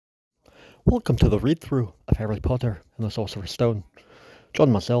Welcome to the read-through of Harry Potter and the Sorcerer's Stone.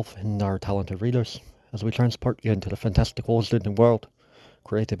 Join myself and our talented readers as we transport you into the fantastic Wizarding world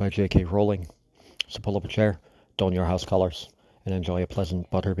created by J.K. Rowling. So pull up a chair, don your house colours, and enjoy a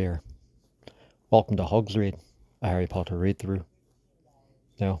pleasant butterbeer. Welcome to Hogs Read, a Harry Potter read-through.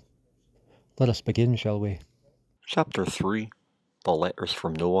 Now, let us begin, shall we? Chapter 3: The Letters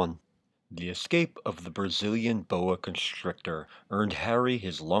from No One. The escape of the Brazilian boa constrictor earned Harry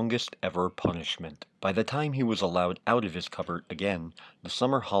his longest ever punishment. By the time he was allowed out of his cupboard again, the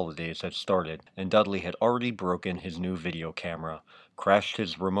summer holidays had started, and Dudley had already broken his new video camera, crashed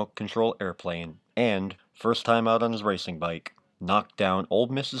his remote control airplane, and, first time out on his racing bike, knocked down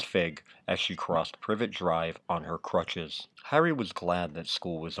old Mrs. Fig as she crossed Privet Drive on her crutches. Harry was glad that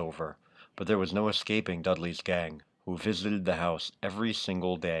school was over, but there was no escaping Dudley's gang, who visited the house every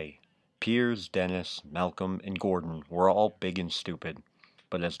single day. Piers, Dennis, Malcolm, and Gordon were all big and stupid,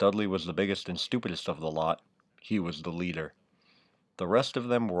 but as Dudley was the biggest and stupidest of the lot, he was the leader. The rest of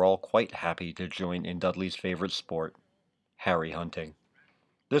them were all quite happy to join in Dudley's favorite sport, Harry hunting.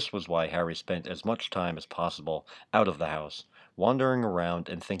 This was why Harry spent as much time as possible out of the house, wandering around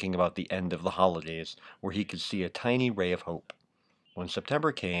and thinking about the end of the holidays, where he could see a tiny ray of hope. When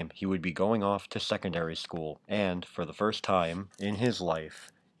September came, he would be going off to secondary school, and, for the first time in his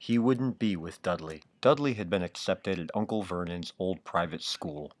life, he wouldn't be with Dudley. Dudley had been accepted at Uncle Vernon's old private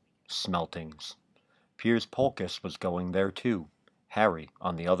school, Smeltings. Piers Polkiss was going there too. Harry,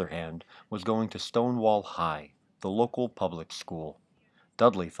 on the other hand, was going to Stonewall High, the local public school.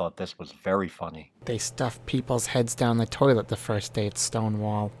 Dudley thought this was very funny. They stuff people's heads down the toilet the first day at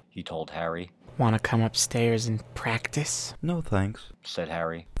Stonewall. He told Harry. Want to come upstairs and practice? No thanks, said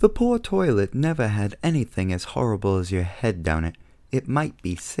Harry. The poor toilet never had anything as horrible as your head down it. It might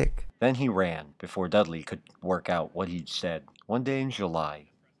be sick. Then he ran, before Dudley could work out what he'd said. One day in July,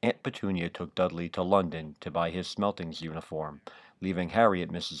 Aunt Petunia took Dudley to London to buy his Smeltings uniform, leaving Harry at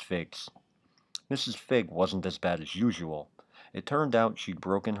Mrs. Fig's. Mrs. Fig wasn't as bad as usual. It turned out she'd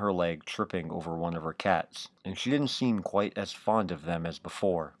broken her leg tripping over one of her cats, and she didn't seem quite as fond of them as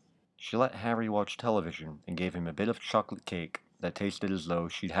before. She let Harry watch television and gave him a bit of chocolate cake that tasted as though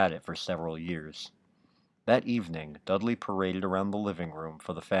she'd had it for several years. That evening, Dudley paraded around the living room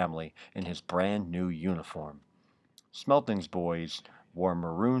for the family in his brand new uniform. Smeltings boys wore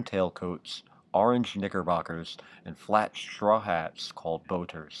maroon tailcoats, orange knickerbockers, and flat straw hats called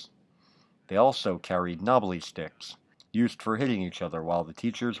boaters. They also carried knobbly sticks, used for hitting each other while the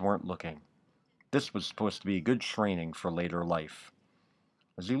teachers weren't looking. This was supposed to be good training for later life.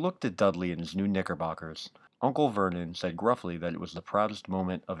 As he looked at Dudley in his new knickerbockers, Uncle Vernon said gruffly that it was the proudest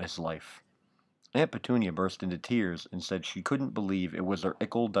moment of his life. Aunt Petunia burst into tears and said she couldn't believe it was her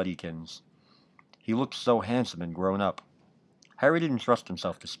Ickle Duddykins. He looked so handsome and grown up. Harry didn't trust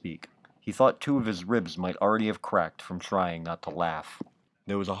himself to speak. He thought two of his ribs might already have cracked from trying not to laugh.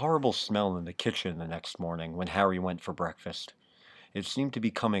 There was a horrible smell in the kitchen the next morning when Harry went for breakfast. It seemed to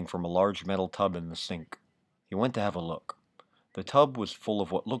be coming from a large metal tub in the sink. He went to have a look. The tub was full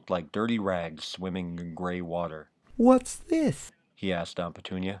of what looked like dirty rags swimming in gray water. What's this? He asked Aunt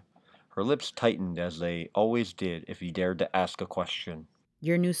Petunia. Her lips tightened as they always did if he dared to ask a question.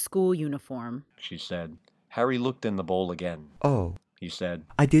 Your new school uniform, she said. Harry looked in the bowl again. Oh, he said.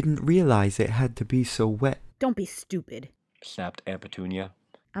 I didn't realize it had to be so wet. Don't be stupid, snapped Aunt Petunia.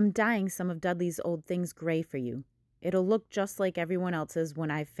 I'm dyeing some of Dudley's old things gray for you. It'll look just like everyone else's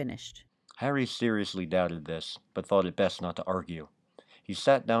when I've finished. Harry seriously doubted this, but thought it best not to argue. He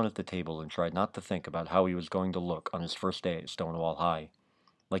sat down at the table and tried not to think about how he was going to look on his first day at Stonewall High.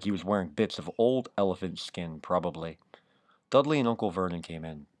 Like he was wearing bits of old elephant skin, probably. Dudley and Uncle Vernon came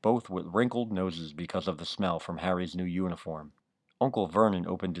in, both with wrinkled noses because of the smell from Harry's new uniform. Uncle Vernon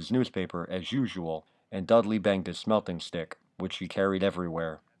opened his newspaper as usual, and Dudley banged his smelting stick, which he carried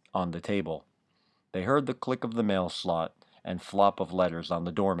everywhere, on the table. They heard the click of the mail slot and flop of letters on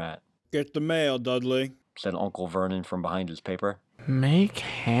the doormat. Get the mail, Dudley, said Uncle Vernon from behind his paper. Make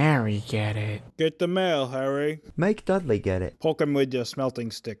Harry get it. Get the mail, Harry. Make Dudley get it. Poke him with your smelting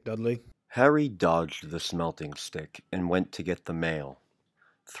stick, Dudley. Harry dodged the smelting stick and went to get the mail.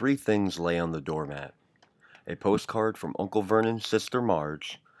 3 things lay on the doormat. A postcard from Uncle Vernon's sister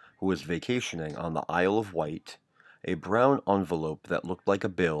Marge, who was vacationing on the Isle of Wight, a brown envelope that looked like a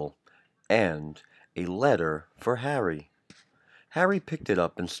bill, and a letter for Harry. Harry picked it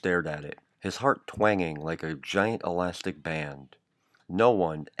up and stared at it, his heart twanging like a giant elastic band. No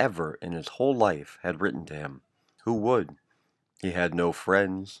one ever in his whole life had written to him. Who would? He had no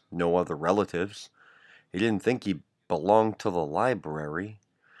friends, no other relatives. He didn't think he belonged to the library,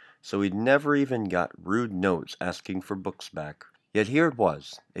 so he'd never even got rude notes asking for books back. Yet here it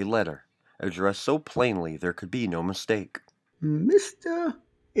was, a letter, addressed so plainly there could be no mistake. Mr.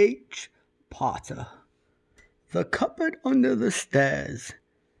 H. Potter. The cupboard under the stairs.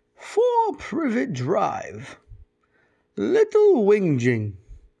 4 Privet Drive. Little Wingjing.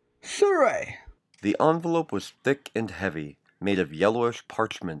 Surrey. The envelope was thick and heavy, made of yellowish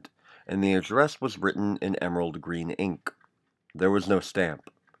parchment, and the address was written in emerald green ink. There was no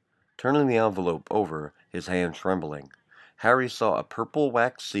stamp. Turning the envelope over, his hand trembling, Harry saw a purple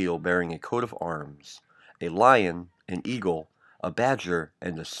wax seal bearing a coat of arms, a lion, an eagle, a badger,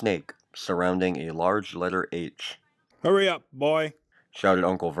 and a snake, surrounding a large letter H. Hurry up, boy. Shouted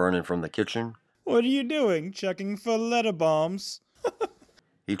Uncle Vernon from the kitchen. What are you doing? Checking for letter bombs?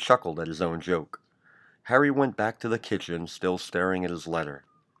 He chuckled at his own joke. Harry went back to the kitchen, still staring at his letter.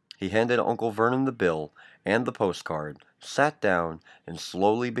 He handed Uncle Vernon the bill and the postcard, sat down, and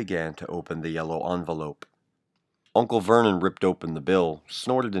slowly began to open the yellow envelope. Uncle Vernon ripped open the bill,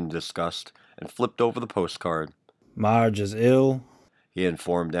 snorted in disgust, and flipped over the postcard. Marge is ill. He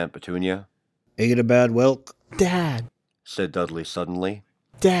informed Aunt Petunia. Ate a bad whelk. Dad, Said Dudley suddenly.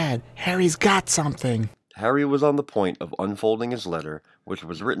 Dad, Harry's got something. Harry was on the point of unfolding his letter, which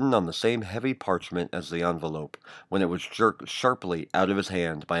was written on the same heavy parchment as the envelope, when it was jerked sharply out of his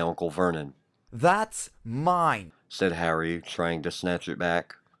hand by Uncle Vernon. That's mine, Said Harry, trying to snatch it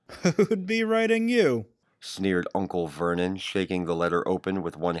back. Who'd be writing you? Sneered Uncle Vernon, shaking the letter open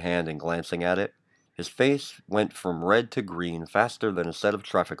with one hand and glancing at it. His face went from red to green faster than a set of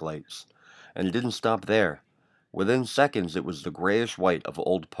traffic lights. And it didn't stop there. Within seconds it was the grayish white of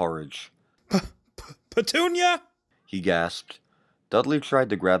old porridge. Petunia? He gasped. Dudley tried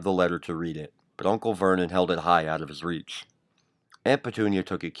to grab the letter to read it, but Uncle Vernon held it high out of his reach. Aunt Petunia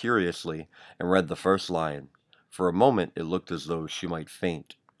took it curiously and read the first line. For a moment it looked as though she might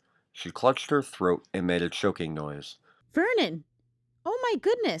faint. She clutched her throat and made a choking noise. Vernon! Oh my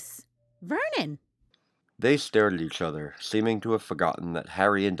goodness! Vernon! They stared at each other, seeming to have forgotten that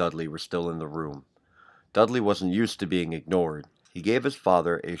Harry and Dudley were still in the room. Dudley wasn't used to being ignored. He gave his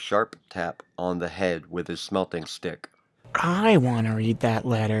father a sharp tap on the head with his smelting stick. I want to read that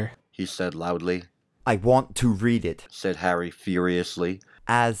letter, He said loudly. I want to read it, Said Harry furiously.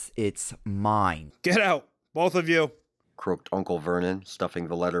 as it's mine. Get out, both of you. Croaked Uncle Vernon, stuffing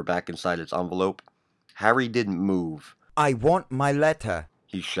the letter back inside its envelope. Harry didn't move. I want my letter.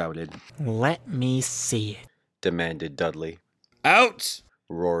 He shouted. Let me see it. Demanded Dudley. Out!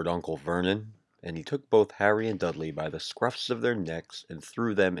 Roared Uncle Vernon, and he took both Harry and Dudley by the scruffs of their necks and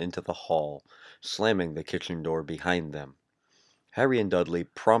threw them into the hall, slamming the kitchen door behind them. Harry and Dudley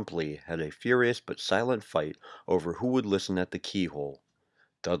promptly had a furious but silent fight over who would listen at the keyhole.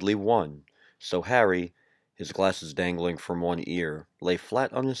 Dudley won, so Harry, his glasses dangling from one ear, lay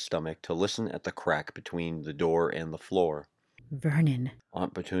flat on his stomach to listen at the crack between the door and the floor. Vernon,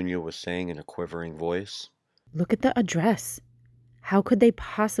 Aunt Petunia was saying in a quivering voice. look at the address. How could they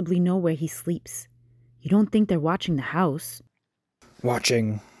possibly know where he sleeps? You don't think they're watching the house?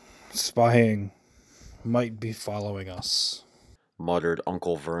 Watching. Spying. Might be following us. Muttered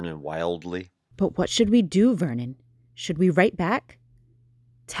Uncle Vernon wildly. But what should we do, Vernon? Should we write back?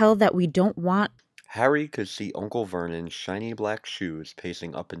 Tell that we don't want... Harry could see Uncle Vernon's shiny black shoes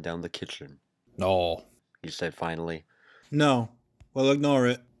pacing up and down the kitchen. No. He said finally. No. We'll ignore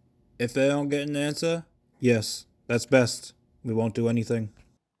it. If they don't get an answer, yes, that's best. We won't do anything.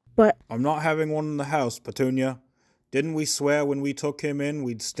 But... I'm not having one in the house, Petunia. Didn't we swear when we took him in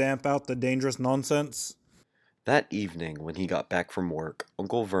we'd stamp out the dangerous nonsense? That evening, when he got back from work,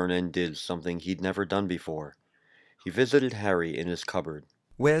 Uncle Vernon did something he'd never done before. He visited Harry in his cupboard.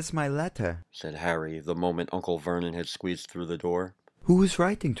 Where's my letter? Said Harry the moment Uncle Vernon had squeezed through the door. Who is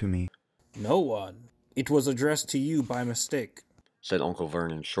writing to me? No one. It was addressed to you by mistake. Said Uncle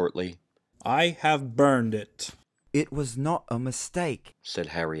Vernon shortly. I have burned it. It was not a mistake. Said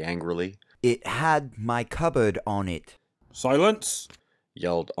Harry angrily. It had my cupboard on it. Silence!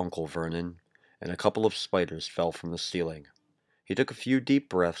 Yelled Uncle Vernon, and a couple of spiders fell from the ceiling. He took a few deep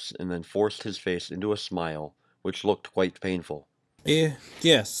breaths and then forced his face into a smile, which looked quite painful.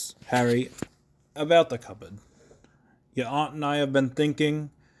 Yes, Harry. About the cupboard. Your aunt and I have been thinking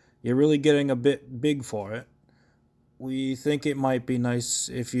you're really getting a bit big for it. We think it might be nice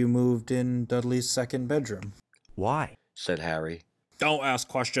if you moved in Dudley's second bedroom. Why? Said Harry. Don't ask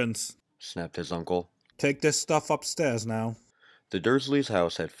questions. Snapped his uncle. Take this stuff upstairs now. The Dursleys'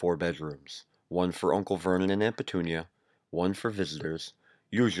 house had 4 bedrooms, one for Uncle Vernon and Aunt Petunia, one for visitors,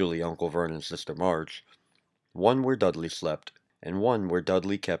 usually Uncle Vernon's sister Marge, one where Dudley slept, and one where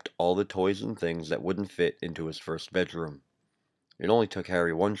Dudley kept all the toys and things that wouldn't fit into his first bedroom. It only took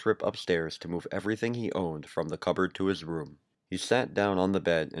Harry one trip upstairs to move everything he owned from the cupboard to his room. He sat down on the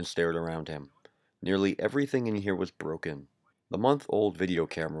bed and stared around him. Nearly everything in here was broken. The month-old video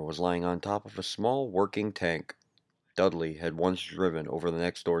camera was lying on top of a small working tank Dudley had once driven over the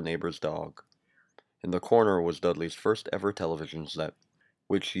next-door neighbor's dog. In the corner was Dudley's first ever television set,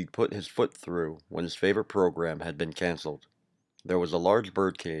 which he'd put his foot through when his favorite program had been cancelled. There was a large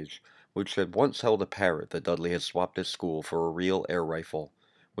bird cage, which had once held a parrot that Dudley had swapped at school for a real air rifle,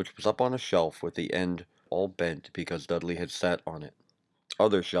 which was up on a shelf with the end all bent because Dudley had sat on it.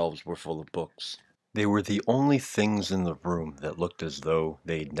 Other shelves were full of books. They were the only things in the room that looked as though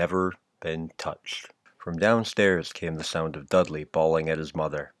they'd never been touched. From downstairs came the sound of Dudley bawling at his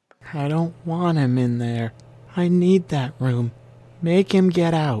mother. I don't want him in there. I need that room. Make him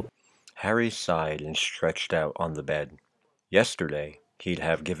get out. Harry sighed and stretched out on the bed. Yesterday, he'd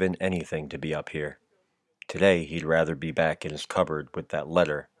have given anything to be up here. Today, he'd rather be back in his cupboard with that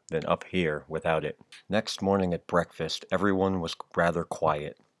letter than up here without it. Next morning at breakfast, everyone was rather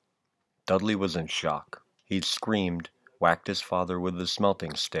quiet. Dudley was in shock. He'd screamed, whacked his father with the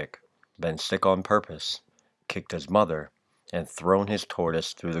smelting stick, been sick on purpose, kicked his mother, and thrown his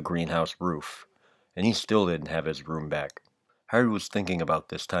tortoise through the greenhouse roof, and he still didn't have his room back. Harry was thinking about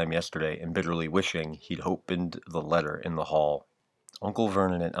this time yesterday and bitterly wishing he'd opened the letter in the hall. Uncle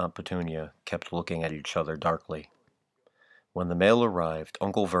Vernon and Aunt Petunia kept looking at each other darkly. When the mail arrived,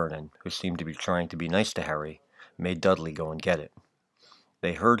 Uncle Vernon, who seemed to be trying to be nice to Harry, made Dudley go and get it.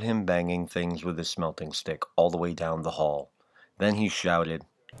 They heard him banging things with his smelting stick all the way down the hall. Then he shouted,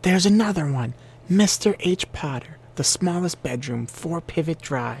 There's another one. Mr. H. Potter, the smallest bedroom, 4 Pivot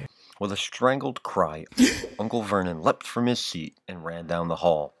Drive. With a strangled cry, Uncle Vernon leapt from his seat and ran down the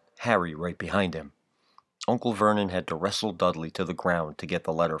hall, Harry right behind him. Uncle Vernon had to wrestle Dudley to the ground to get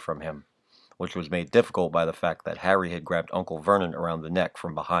the letter from him, which was made difficult by the fact that Harry had grabbed Uncle Vernon around the neck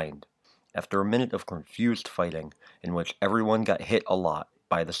from behind. After a minute of confused fighting, in which everyone got hit a lot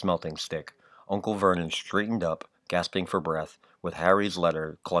by the smelting stick, Uncle Vernon straightened up, gasping for breath, with Harry's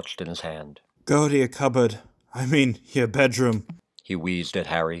letter clutched in his hand. Go to your cupboard. Your bedroom. He wheezed at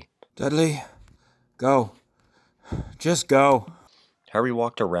Harry. Dudley, go. Just go. Harry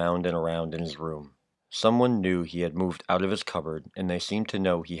walked around and around in his room. Someone knew he had moved out of his cupboard, and they seemed to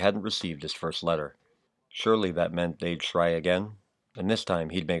know he hadn't received his first letter. Surely that meant they'd try again, and this time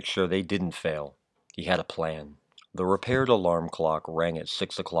he'd make sure they didn't fail. He had a plan. The repaired alarm clock rang at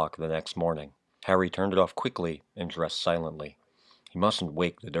 6 o'clock the next morning. Harry turned it off quickly and dressed silently. He mustn't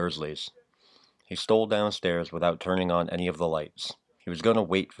wake the Dursleys. He stole downstairs without turning on any of the lights. He was going to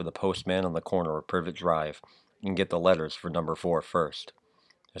wait for the postman on the corner of Privet Drive and get the letters for number 4 first.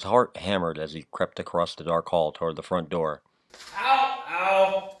 His heart hammered as he crept across the dark hall toward the front door. Ow!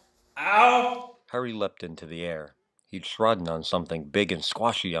 Ow! Ow! Harry leapt into the air. He'd trodden on something big and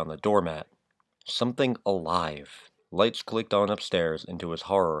squashy on the doormat. Something alive. Lights clicked on upstairs, and to his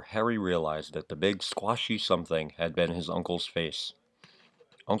horror, Harry realized that the big squashy something had been his uncle's face.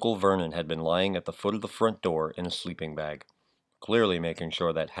 Uncle Vernon had been lying at the foot of the front door in a sleeping bag, clearly making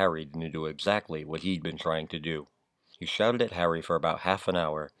sure that Harry didn't do exactly what he'd been trying to do. He shouted at Harry for about half an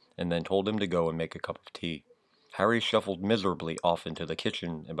hour, and then told him to go and make a cup of tea. Harry shuffled miserably off into the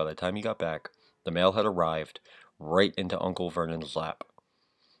kitchen, and by the time he got back, the mail had arrived, right into Uncle Vernon's lap.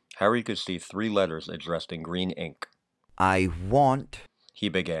 Harry could see 3 letters addressed in green ink. I want... He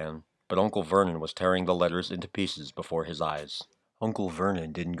began, but Uncle Vernon was tearing the letters into pieces before his eyes. Uncle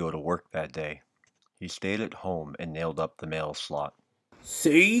Vernon didn't go to work that day. He stayed at home and nailed up the mail slot.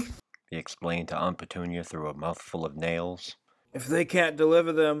 See? He explained to Aunt Petunia through a mouthful of nails. If they can't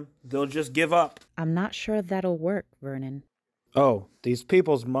deliver them, they'll just give up. I'm not sure that'll work, Vernon. Oh, these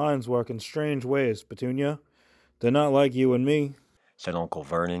people's minds work in strange ways, Petunia. They're not like you and me, said Uncle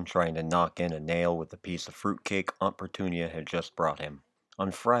Vernon, trying to knock in a nail with a piece of fruitcake Aunt Petunia had just brought him.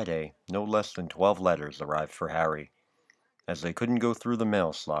 On Friday, no less than 12 letters arrived for Harry. As they couldn't go through the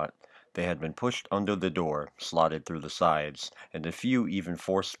mail slot, they had been pushed under the door, slotted through the sides, and a few even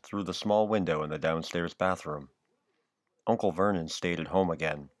forced through the small window in the downstairs bathroom. Uncle Vernon stayed at home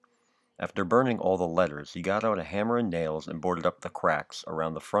again. After burning all the letters, he got out a hammer and nails and boarded up the cracks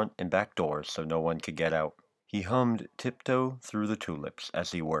around the front and back doors so no one could get out. He hummed Tiptoe Through the Tulips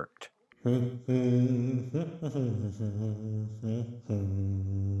as he worked. And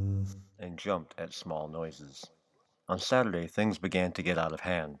jumped at small noises. On Saturday, things began to get out of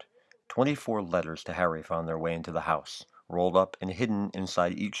hand. 24 letters to Harry found their way into the house, rolled up and hidden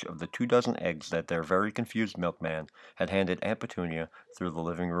inside each of the 24 eggs that their very confused milkman had handed Aunt Petunia through the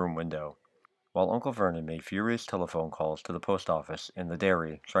living room window. While Uncle Vernon made furious telephone calls to the post office and the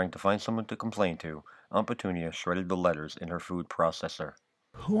dairy, trying to find someone to complain to, Aunt Petunia shredded the letters in her food processor.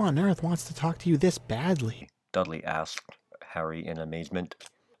 Who on earth wants to talk to you this badly? Dudley asked Harry in amazement.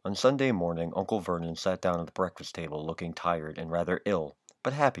 On Sunday morning, Uncle Vernon sat down at the breakfast table looking tired and rather ill,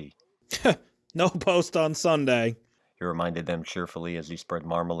 but happy. No post on Sunday. He reminded them cheerfully as he spread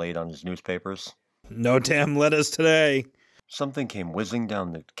marmalade on his newspapers. No damn lettuce today. Something came whizzing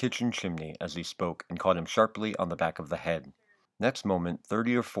down the kitchen chimney as he spoke and caught him sharply on the back of the head. Next moment,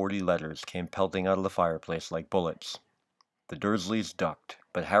 30 or 40 letters came pelting out of the fireplace like bullets. The Dursleys ducked,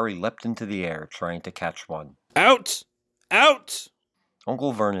 but Harry leapt into the air, trying to catch one. Out! Out!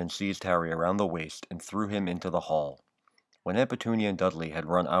 Uncle Vernon seized Harry around the waist and threw him into the hall. When Aunt Petunia and Dudley had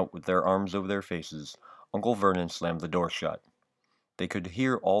run out with their arms over their faces, Uncle Vernon slammed the door shut. They could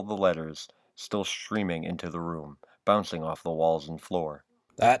hear all the letters still streaming into the room, bouncing off the walls and floor.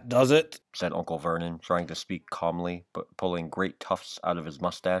 That does it, said Uncle Vernon, trying to speak calmly, but pulling great tufts out of his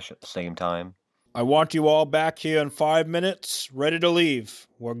mustache at the same time. I want you all back here in 5 minutes, ready to leave.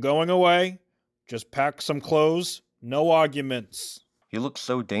 We're going away. Just pack some clothes, no arguments. He looked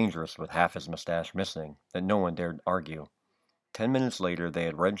so dangerous with half his mustache missing that no one dared argue. 10 minutes later, they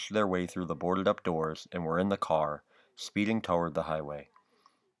had wrenched their way through the boarded-up doors and were in the car, speeding toward the highway.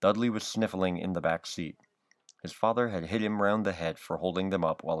 Dudley was sniffling in the back seat. His father had hit him round the head for holding them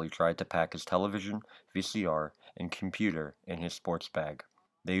up while he tried to pack his television, VCR, and computer in his sports bag.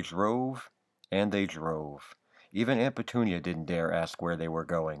 They drove, and they drove. Even Aunt Petunia didn't dare ask where they were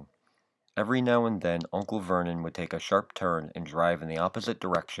going. Every now and then, Uncle Vernon would take a sharp turn and drive in the opposite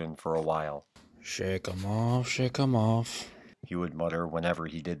direction for a while. Shake 'em off, he would mutter whenever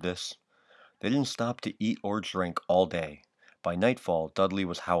he did this. They didn't stop to eat or drink all day. By nightfall, Dudley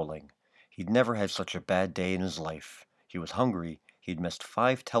was howling. He'd never had such a bad day in his life. He was hungry, he'd missed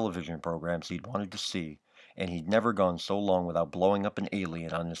 5 television programs he'd wanted to see, and he'd never gone so long without blowing up an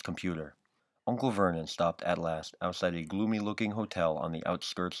alien on his computer. Uncle Vernon stopped at last outside a gloomy-looking hotel on the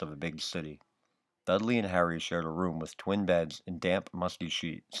outskirts of a big city. Dudley and Harry shared a room with twin beds and damp, musty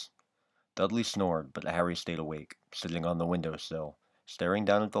sheets. Dudley snored, but Harry stayed awake, sitting on the windowsill, staring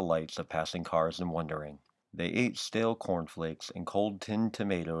down at the lights of passing cars and wondering. They ate stale cornflakes and cold tinned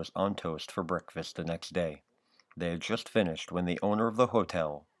tomatoes on toast for breakfast the next day. They had just finished when the owner of the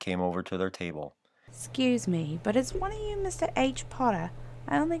hotel came over to their table. Excuse me, but is one of you Mr. H. Potter?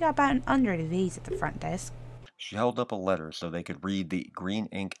 I only got about 100 of these at the front desk. She held up a letter so they could read the green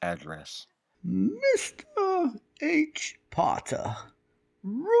ink address. Mr. H. Potter,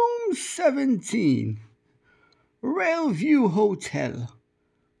 Room 17, Railview Hotel,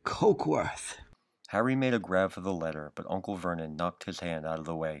 Cokeworth. Harry made a grab for the letter, but Uncle Vernon knocked his hand out of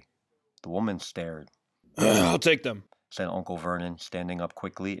the way. The woman stared. I'll take them, said Uncle Vernon, standing up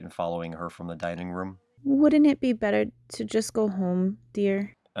quickly and following her from the dining room. Wouldn't it be better to just go home,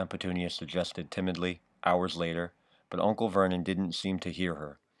 dear? Aunt Petunia suggested timidly, hours later, but Uncle Vernon didn't seem to hear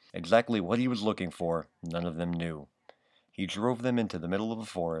her. Exactly what he was looking for, none of them knew. He drove them into the middle of the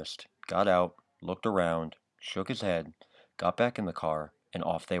forest, got out, looked around, shook his head, got back in the car, and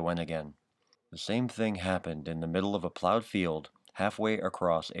off they went again. The same thing happened in the middle of a plowed field, halfway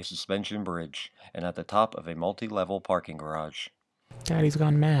across a suspension bridge, and at the top of a multi-level parking garage. Daddy's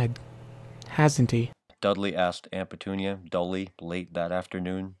gone mad, hasn't he? Dudley asked Aunt Petunia dully late that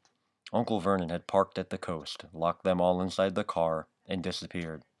afternoon. Uncle Vernon had parked at the coast, locked them all inside the car, and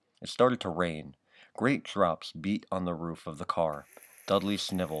disappeared. It started to rain. Great drops beat on the roof of the car. Dudley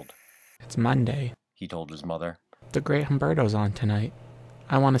sniveled. It's Monday, he told his mother. The Great Humberto's on tonight.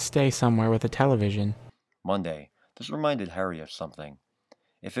 I want to stay somewhere with a television. Monday. This reminded Harry of something.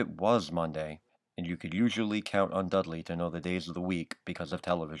 If it was Monday, and you could usually count on Dudley to know the days of the week because of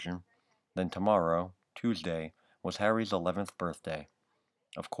television, then tomorrow, Tuesday, was Harry's 11th birthday.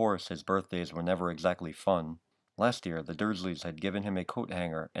 Of course, his birthdays were never exactly fun. Last year, the Dursleys had given him a coat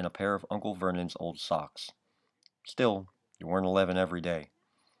hanger and a pair of Uncle Vernon's old socks. Still, you weren't 11 every day.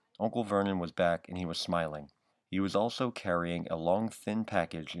 Uncle Vernon was back and he was smiling. He was also carrying a long, thin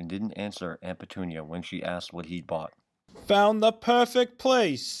package and didn't answer Aunt Petunia when she asked what he'd bought. Found the perfect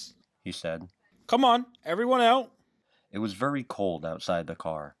place, he said. Come on, everyone out. It was very cold outside the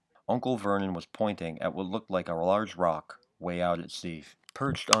car. Uncle Vernon was pointing at what looked like a large rock way out at sea.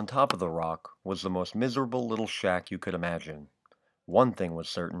 Perched on top of the rock was the most miserable little shack you could imagine. One thing was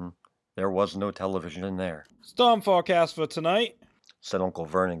certain, there was no television in there. Storm forecast for tonight, said Uncle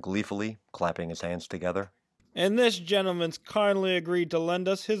Vernon gleefully, clapping his hands together. And this gentleman's kindly agreed to lend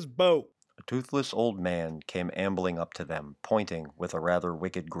us his boat. A toothless old man came ambling up to them, pointing, with a rather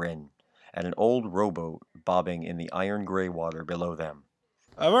wicked grin, at an old rowboat bobbing in the iron-gray water below them.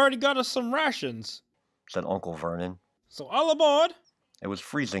 I've already got us some rations, said Uncle Vernon. So all aboard. It was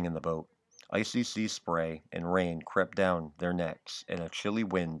freezing in the boat. Icy sea spray and rain crept down their necks, and a chilly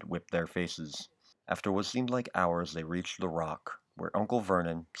wind whipped their faces. After what seemed like hours, they reached the rock, where Uncle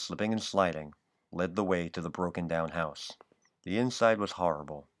Vernon, slipping and sliding, led the way to the broken-down house. The inside was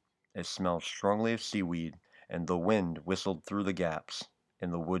horrible. It smelled strongly of seaweed, and the wind whistled through the gaps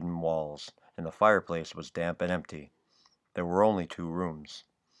in the wooden walls, and the fireplace was damp and empty. There were only 2 rooms.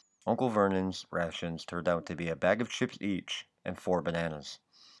 Uncle Vernon's rations turned out to be a bag of chips each and 4 bananas.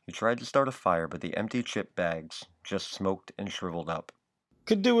 He tried to start a fire, but the empty chip bags just smoked and shriveled up.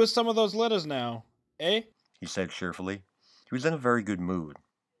 Could do with some of those letters now, eh? He said cheerfully. He was in a very good mood.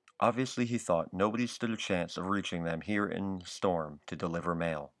 Obviously, he thought nobody stood a chance of reaching them here in the storm to deliver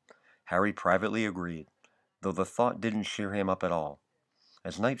mail. Harry privately agreed, though the thought didn't cheer him up at all.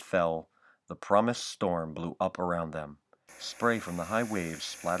 As night fell, the promised storm blew up around them. Spray from the high waves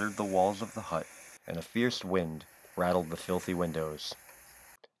splattered the walls of the hut, and a fierce wind rattled the filthy windows.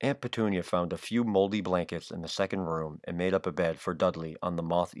 Aunt Petunia found a few moldy blankets in the second room and made up a bed for Dudley on the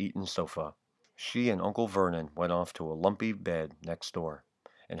moth-eaten sofa. She and Uncle Vernon went off to a lumpy bed next door,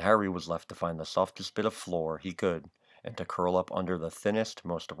 and Harry was left to find the softest bit of floor he could and to curl up under the thinnest,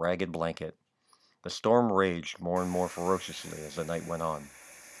 most ragged blanket. The storm raged more and more ferociously as the night went on.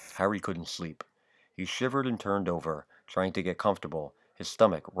 Harry couldn't sleep. He shivered and turned over, trying to get comfortable, his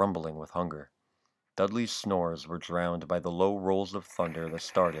stomach rumbling with hunger. Dudley's snores were drowned by the low rolls of thunder that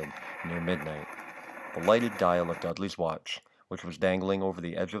started near midnight. The lighted dial of Dudley's watch, which was dangling over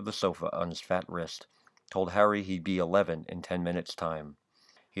the edge of the sofa on his fat wrist, told Harry he'd be 11 in 10 minutes' time.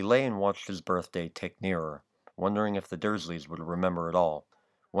 He lay and watched his birthday tick nearer, wondering if the Dursleys would remember it all,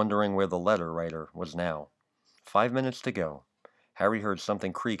 wondering where the letter writer was now. 5 minutes to go. Harry heard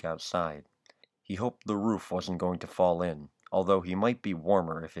something creak outside. He hoped the roof wasn't going to fall in, although he might be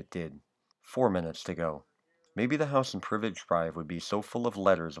warmer if it did. 4 minutes to go. Maybe the house in Privilege Drive would be so full of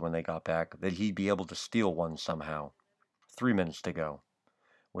letters when they got back that he'd be able to steal one somehow. 3 minutes to go.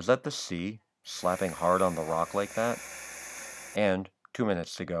 Was that the sea, slapping hard on the rock like that? And 2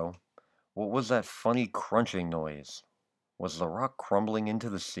 minutes to go. What was that funny crunching noise? Was the rock crumbling into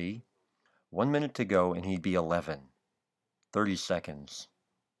the sea? 1 minute to go and he'd be 11. 30 seconds.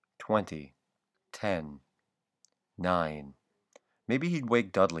 20. 10. 9. Maybe he'd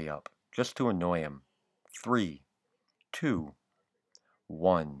wake Dudley up, just to annoy him. 3. 2.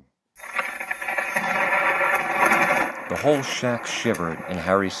 1. The whole shack shivered, and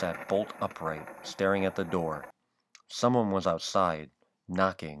Harry sat bolt upright, staring at the door. Someone was outside,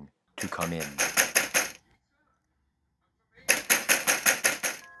 knocking to come in.